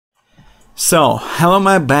So, hello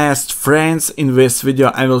my best friends, in this video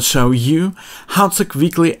I will show you how to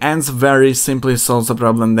quickly and very simply solve the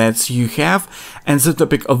problem that you have, and the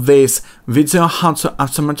topic of this video, how to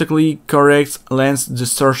automatically correct lens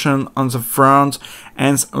distortion on the front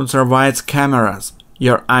and ultra-wide cameras,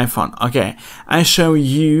 your iPhone. Okay, I show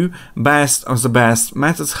you best of the best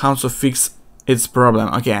methods how to fix its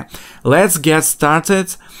problem. Okay, let's get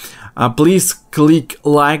started. Please click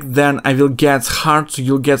like, then I will get heart,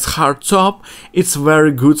 you'll get heart top. It's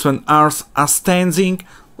very good when ours are standing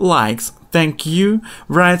likes. Thank you.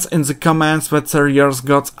 Write in the comments whether yours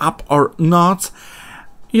got up or not.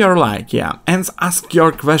 Your like, yeah. And ask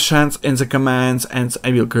your questions in the comments and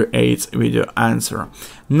I will create a video answer.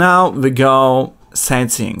 Now we go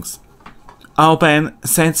settings. Open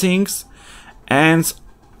settings and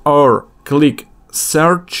or click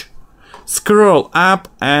search. Scroll up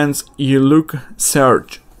and you look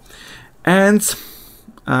search and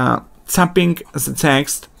tapping the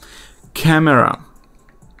text camera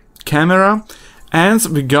and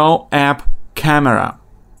we go app camera.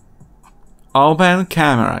 Open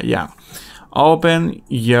camera, yeah. Open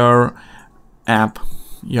your app,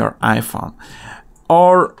 your iPhone.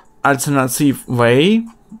 Or alternative way,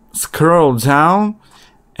 scroll down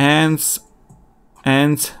and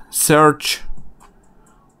search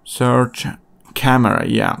camera,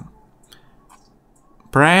 yeah.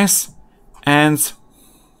 Press and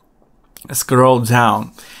scroll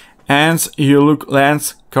down and you look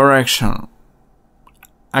lens correction.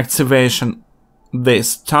 Activation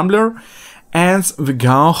this tumbler and we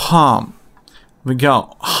go home. We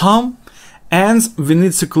go home and we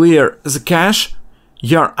need to clear the cache,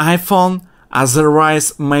 your iPhone,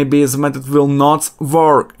 otherwise maybe the method will not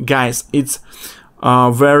work. Guys, it's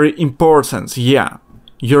very important, yeah.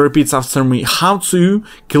 You repeat after me how to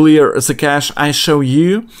clear the cache. I show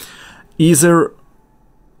you either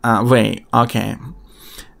way. Okay,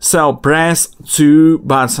 so press two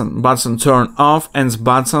button turn off and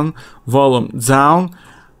button volume down.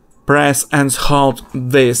 Press and hold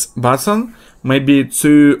this button maybe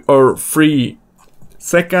 2 or 3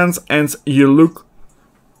 seconds and you look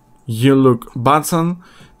button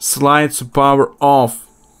slide to power off,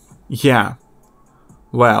 yeah.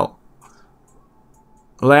 Well,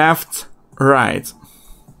 left, right.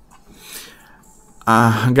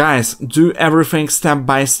 Guys, do everything step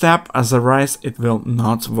by step, otherwise it will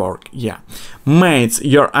not work, yeah. Made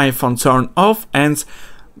your iPhone turn off and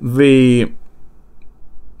we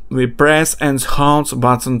press and hold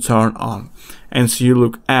button turn on and you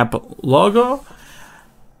look app logo.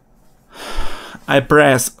 I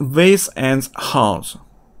press this and hold,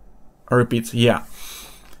 repeat, yeah.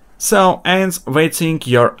 So, and waiting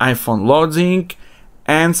your iPhone loading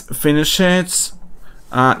and finish it.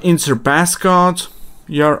 Enter passcode,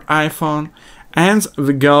 your iPhone, and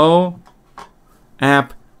we go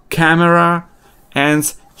app camera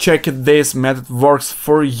and check if this method works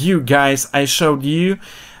for you. Guys, I showed you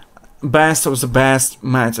best of the best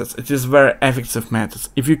methods. It is very effective method.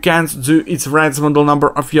 If you can't do it, write the model number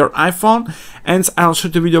of your iPhone and I'll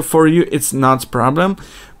shoot a video for you. It's not a problem.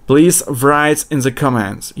 Please write in the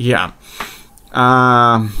comments, yeah.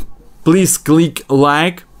 Please click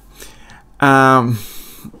like.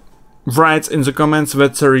 Write in the comments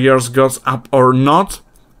whether yours goes up or not,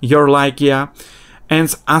 your like, yeah.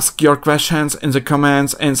 And ask your questions in the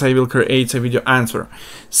comments and I will create a video answer.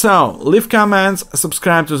 So leave comments,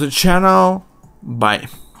 subscribe to the channel. Bye.